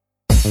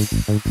1,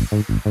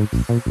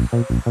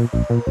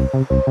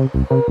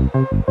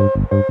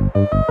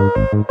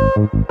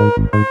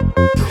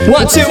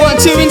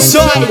 2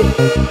 inside.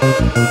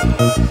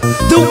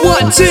 The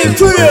 1, 2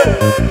 crew.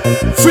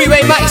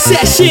 Freeway mic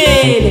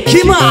session.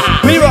 Come on,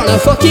 we're on a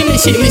fucking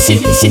mission.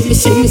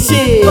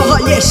 Oh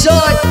yes,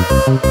 son.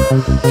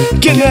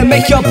 Gonna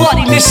make your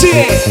body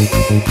listen.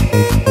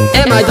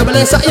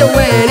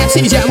 M-I-double-S-I-O-N,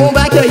 MC McJamo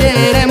back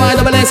again.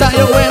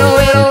 M-I-double-S-I-O-N,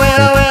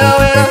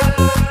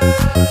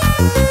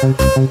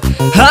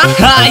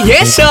 ha,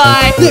 yes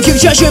I. The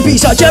future should be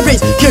such a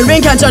breeze.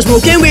 Curing cancer,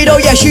 smoking weed. Oh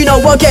yes, you know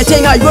what,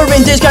 getting high. We're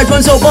in disguise,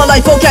 run so far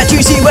like folk. Can't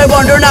you see we're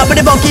wandering out with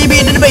the funky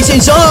beat and the bass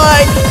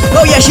inside?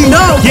 Oh yes, you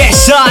know.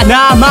 Yes I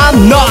am,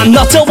 I'm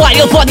not a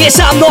wild one. Yes,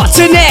 I'm not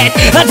a net.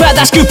 I'd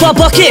rather scoop a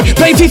bucket,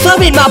 play FIFA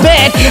in my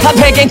bed. I'm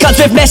pegging cuts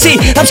with Messi,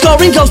 I'm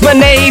scoring goals. My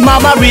name,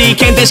 I'm a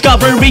Rican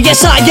discovery.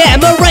 Yes, I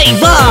am a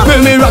raver.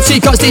 Booming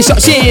Roxy, constant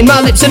shots in. My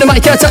lips and the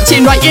mic are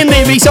touching, writing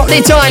lyrics all the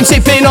time,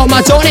 sipping on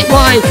my tonic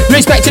wine.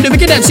 Respect to the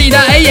wicked MC,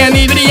 that AM,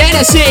 even the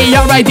NSC.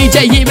 Alright,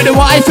 DJ, even the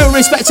wife, full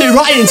respect to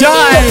writing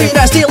time. Coffee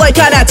nasty like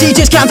an anti,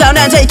 just calm down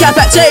and take a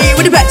Pepsi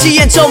with a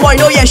Pepsi and some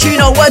wine. Oh yes, you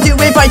know what I do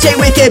if I take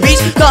wicked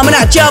beats. Coming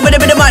at ya, but a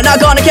bit of might not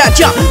gonna catch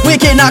ya.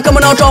 Wicked not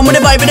coming on strong with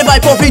a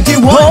vibe, 4, 3,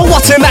 2, 1. Oh,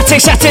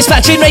 automatic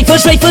satisfaction,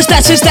 rapers,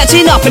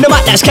 dancing up in the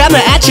mic, that's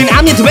camera action.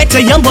 I'm your director,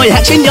 young boy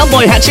hatching,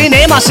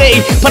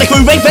 MIC. But I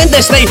crew raving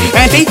endlessly,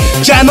 Andy,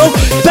 Jamo,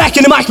 back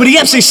in the mic with the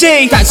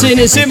MCC. Dancing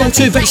is the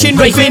motivation,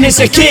 raving is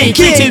the key.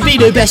 Key to be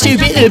the best, you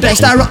be the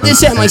best. I rock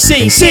this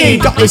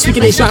MIC. Got this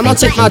wicked this rhyme, I'll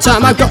take my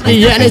time. I've got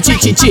the energy,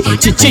 G.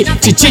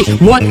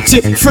 1,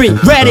 2, 3,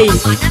 ready.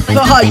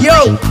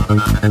 Yo,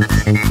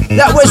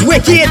 that was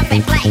wicked.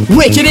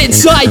 Wicked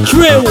inside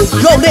crew.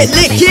 Go lick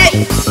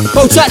it.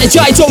 Hold tight the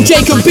giant, old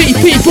Jacob,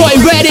 BP boy,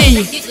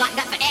 ready.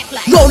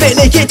 Roll it,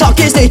 lick it, talk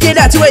it, stick it,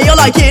 that's the way you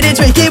like it. It's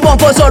wicked, 1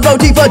 for sorrow,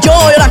 2 for joy.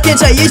 All I can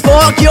say is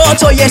fuck your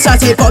toy. Yes, I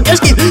say fuck,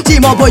 just keep.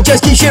 Team on boy,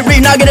 just keep shit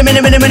real. Now get a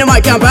minute,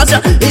 mic can't bounce.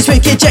 It's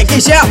wicked, check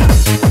this out.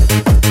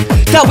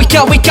 Now we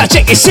can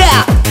check this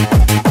out.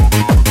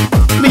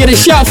 We get a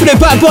shout for the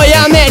bad boy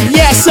Ahmed,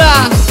 yes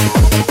sir.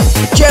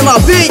 Jam my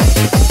beat.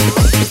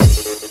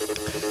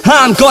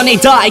 I'm gonna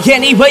die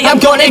anyway, I'm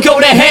gonna go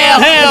to hell.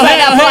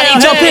 When I party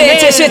jump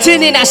into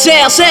sitting in a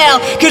cell.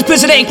 Cause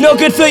prison ain't no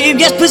good for you,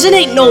 yes, prison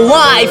ain't no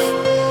life.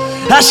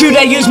 I should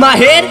have used my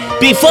head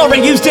before I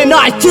used a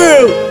knife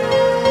through.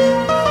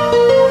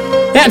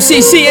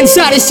 MCC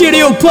inside the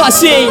studio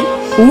posse,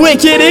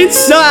 wicked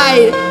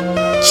inside.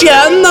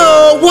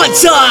 Jamo, one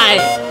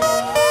time.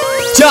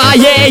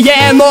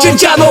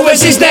 McJamo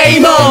is his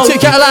name, oh. To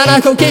Carolina,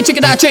 cocaine,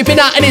 chicken out, tripping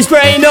out in his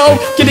brain, oh.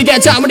 Gonna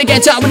get down when the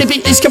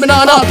beat is coming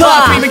on up.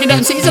 3 wicked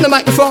MCs on the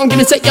microphone,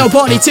 gonna take your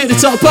body to the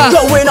top.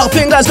 Going up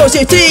in Glasgow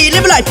City,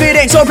 live a life, it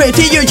ain't so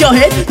pretty, use your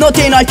head.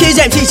 Nothing like his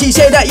MCC,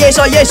 say that yes,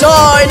 I.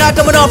 Now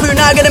coming off, you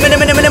now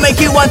gonna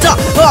make you want to.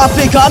 Up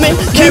and coming,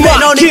 keep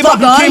on,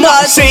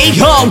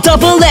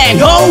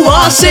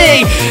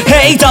 C-O-double-N-O-R-C.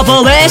 Hey,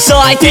 double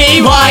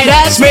S-I-D-Y,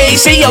 that's me.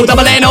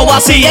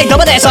 C-O-double-N-O-R-C,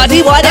 double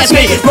S-I-D-Y, that's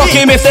me.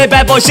 Rocking with the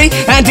bad boy C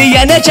and the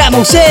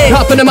McJamo C.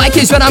 Up in the mic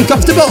is when I'm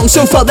comfortable,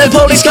 so fuck the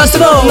police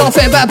constable. Not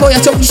fair bad boy,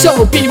 I told you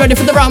so. Be ready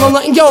for the rhyme, I'm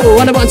letting go.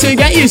 And I want to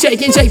get you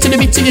shaking, shake to the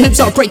beat, to your hips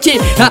are breaking.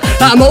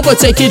 I'm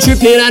overtaking,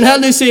 tripping and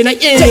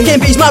hallucinating. Taking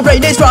beats, my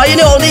brain is frying,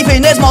 all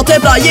leaving is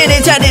multiplying.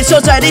 It's and it's so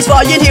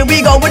satisfying. Here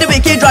we go with the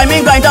wicked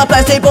rhyming, grind up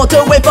plastic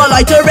bottle with a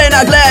lighter and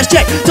a glass.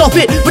 Check, top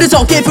it, but it's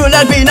talking full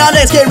and green. Now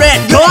let's get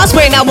red. Cause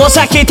when I was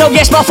a kid, oh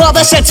yes, my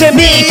father said to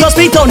me, cause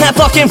we don't have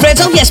fucking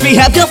friends, oh yes, we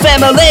have your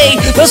family.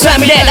 Those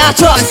family that I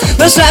trust,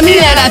 the family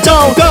that I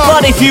don't.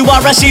 But if you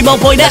are a C-Mo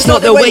boy, that's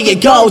not the way it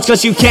goes.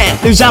 Cause you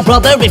can't lose our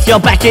brother if you're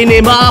backing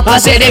him up. I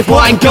said if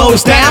one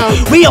goes down,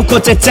 we all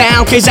cut it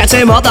down. Cause that's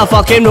a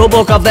motherfucking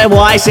rulebook of the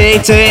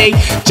YCT.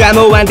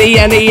 Jamo and the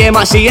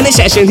MIC in the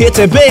session here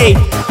to be.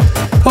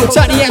 Hold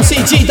tight the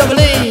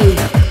MCG-double-E.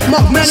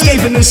 Mark Manny,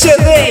 Escaping the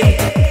city.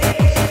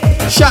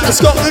 Shout out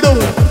Scott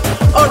Riddle.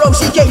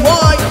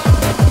 R-O-C-K-Y.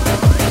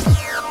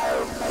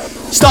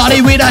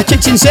 Started with our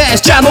kitchen says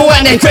Jamo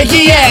and then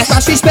cranky ass.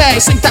 Fast respect,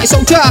 slick tight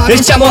soldier.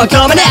 It's Jamo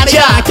coming at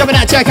ya, coming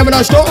on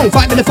strong. 5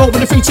 with the 4 with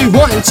the 3, 2,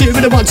 1, 2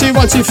 with the 1, 2,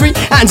 1, 2, 3.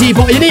 Andy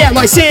boy in the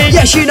MIC.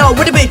 Yes, you know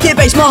with a wicked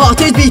bass, my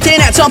heart is beating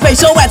at some pace.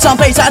 So at some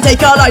pace I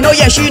take a line. Oh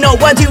yes, you know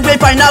what to do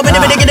it right now.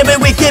 Gonna be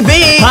wicked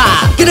beat.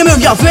 Gonna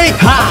move your feet.